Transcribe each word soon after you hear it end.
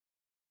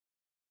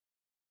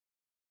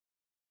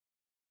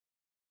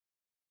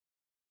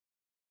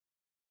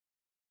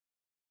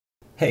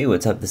Hey,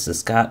 what's up? This is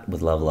Scott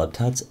with Level Up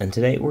Tuts, and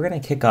today we're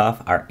going to kick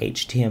off our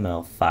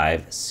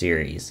HTML5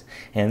 series.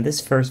 And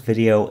this first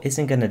video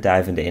isn't going to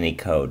dive into any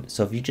code,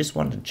 so if you just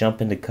want to jump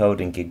into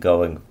code and get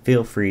going,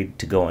 feel free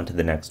to go on to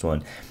the next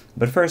one.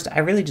 But first, I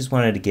really just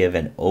wanted to give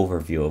an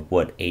overview of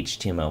what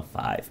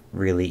HTML5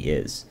 really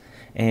is.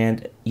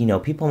 And,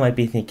 people might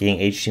be thinking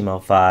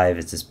HTML5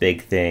 is this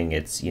big thing,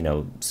 it's,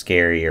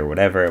 scary or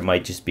whatever. It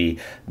might just be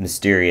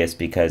mysterious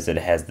because it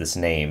has this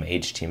name,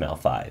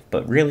 HTML5.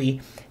 But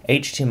really,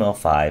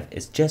 HTML5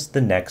 is just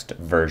the next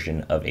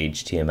version of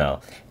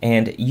HTML.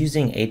 And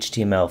using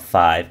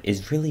HTML5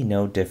 is really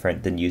no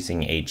different than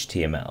using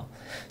HTML.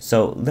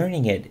 So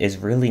learning it is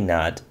really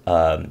not,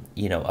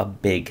 a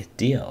big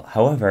deal.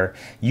 However,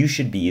 you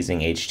should be using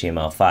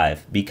HTML5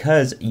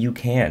 because you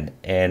can,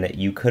 and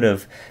you could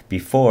have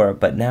before,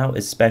 but now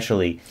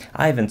especially,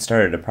 I haven't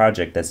started a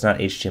project that's not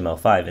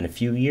HTML5 in a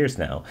few years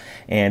now,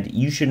 and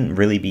you shouldn't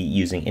really be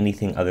using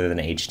anything other than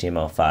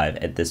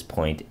HTML5 at this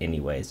point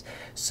anyways.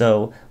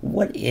 So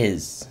what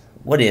is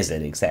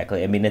it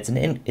exactly? I mean, it's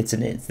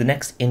the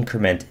next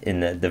increment in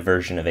the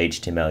version of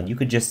HTML, and you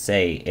could just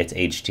say it's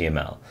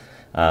HTML.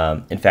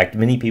 In fact,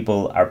 many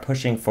people are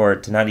pushing for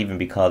it to not even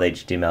be called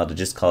HTML, to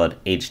just call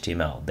it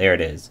HTML. There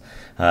it is,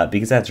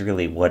 because that's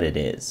really what it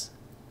is.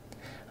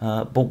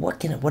 But what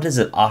does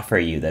it offer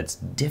you that's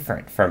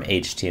different from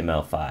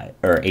HTML5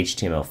 or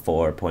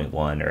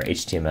HTML4.1 or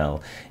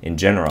HTML in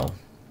general?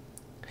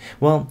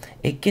 Well,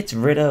 it gets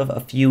rid of a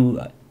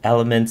few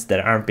elements that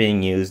aren't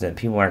being used and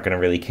people aren't going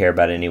to really care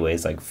about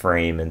anyways, like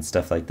frame and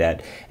stuff like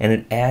that, and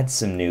it adds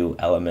some new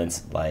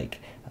elements like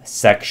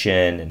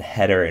section and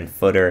header and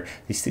footer,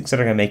 these things that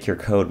are going to make your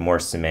code more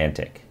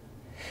semantic.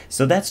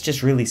 So that's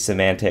just really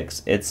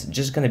semantics. It's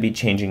just going to be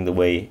changing the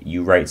way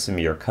you write some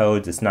of your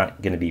codes. It's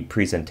not going to be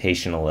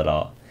presentational at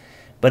all.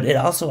 But it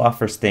also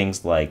offers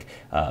things like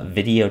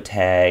video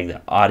tag,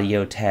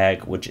 audio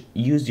tag, which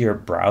use your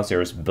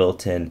browser's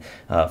built-in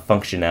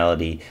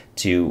functionality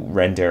to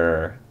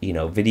render,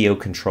 video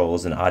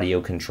controls and audio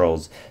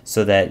controls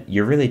so that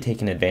you're really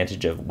taking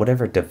advantage of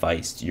whatever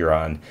device you're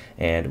on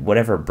and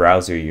whatever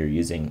browser you're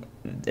using.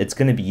 It's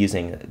going to be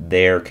using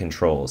their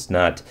controls,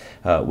 not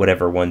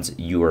whatever ones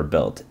you are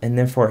built. And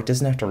therefore, it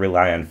doesn't have to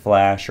rely on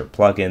Flash or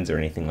plugins or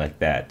anything like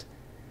that.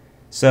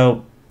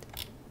 So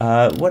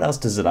what else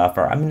does it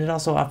offer? I mean, it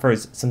also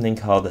offers something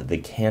called the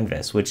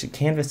canvas, which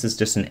canvas is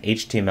just an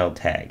HTML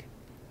tag.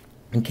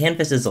 And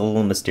canvas is a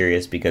little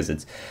mysterious because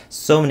it's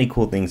so many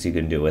cool things you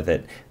can do with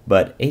it,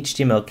 but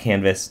HTML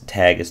canvas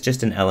tag is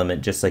just an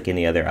element just like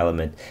any other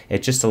element.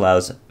 It just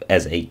allows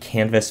as a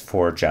canvas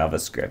for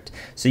JavaScript.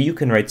 So you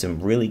can write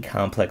some really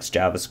complex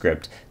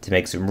JavaScript to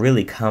make some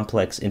really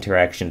complex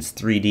interactions,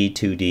 3D,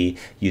 2D,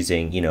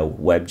 using,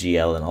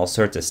 WebGL and all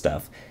sorts of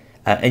stuff.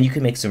 And you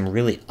can make some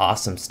really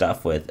awesome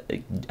stuff with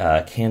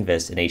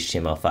Canvas and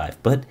HTML5.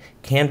 But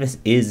Canvas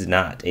is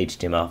not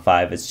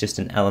HTML5. It's just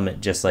an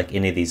element just like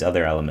any of these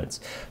other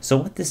elements. So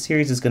what this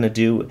series is going to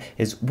do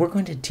is we're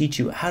going to teach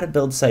you how to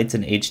build sites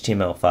in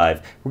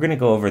HTML5. We're going to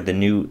go over the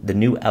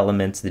new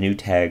elements, the new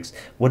tags,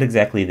 what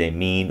exactly they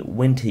mean,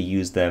 when to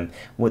use them,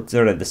 what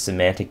sort of the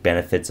semantic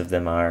benefits of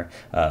them are,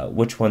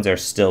 which ones are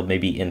still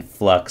maybe in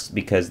flux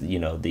because,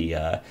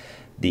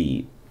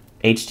 the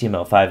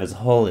HTML5 as a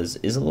whole is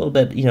a little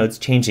bit, it's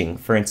changing.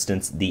 For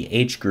instance, the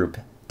H group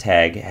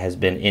tag has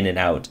been in and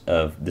out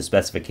of the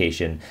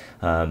specification,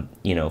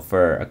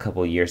 for a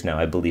couple of years now.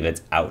 I believe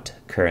it's out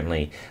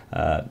currently.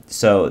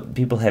 So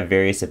people have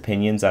various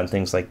opinions on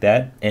things like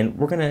that, and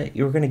we're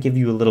gonna give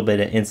you a little bit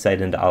of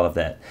insight into all of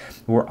that.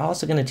 We're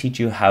also gonna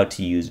teach you how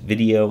to use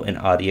video and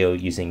audio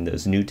using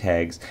those new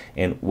tags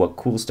and what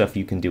cool stuff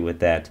you can do with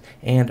that.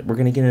 And we're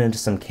gonna get into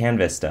some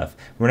Canvas stuff.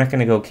 We're not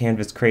gonna go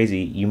Canvas crazy.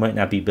 You might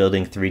not be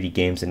building 3D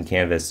games in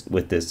Canvas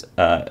with this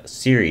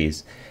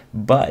series,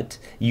 but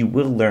you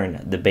will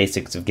learn the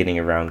basics of getting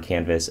around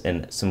Canvas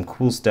and some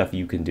cool stuff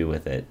you can do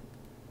with it.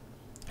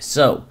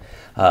 So,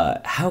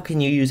 how can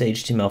you use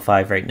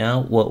HTML5 right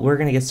now? Well, we're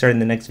going to get started in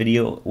the next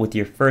video with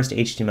your first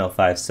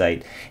HTML5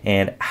 site.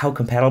 And how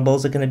compatible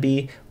is it going to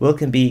be? Well, it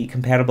can be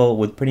compatible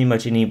with pretty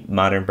much any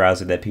modern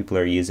browser that people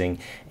are using,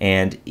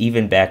 and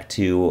even back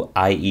to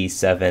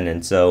IE7,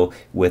 and so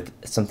with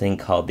something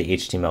called the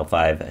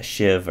HTML5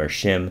 shiv or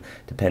shim,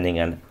 depending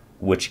on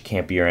which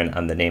camp you're in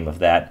on the name of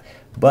that.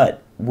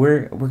 But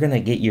we're going to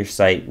get your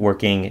site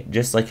working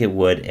just like it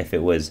would if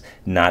it was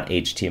not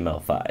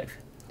HTML5.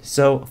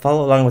 So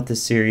follow along with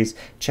this series,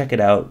 check it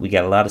out. We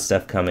got a lot of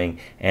stuff coming,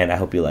 and I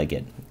hope you like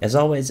it. As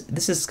always,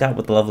 this is Scott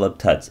with Level Up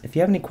Tuts. If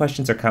you have any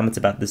questions or comments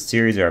about this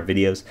series or our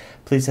videos,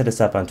 please hit us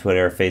up on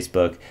Twitter or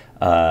Facebook.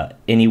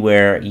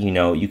 Anywhere,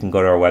 you can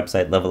go to our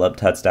website,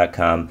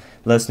 leveluptuts.com.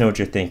 Let us know what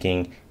you're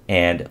thinking,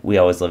 and we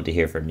always love to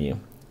hear from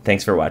you.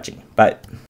 Thanks for watching. Bye.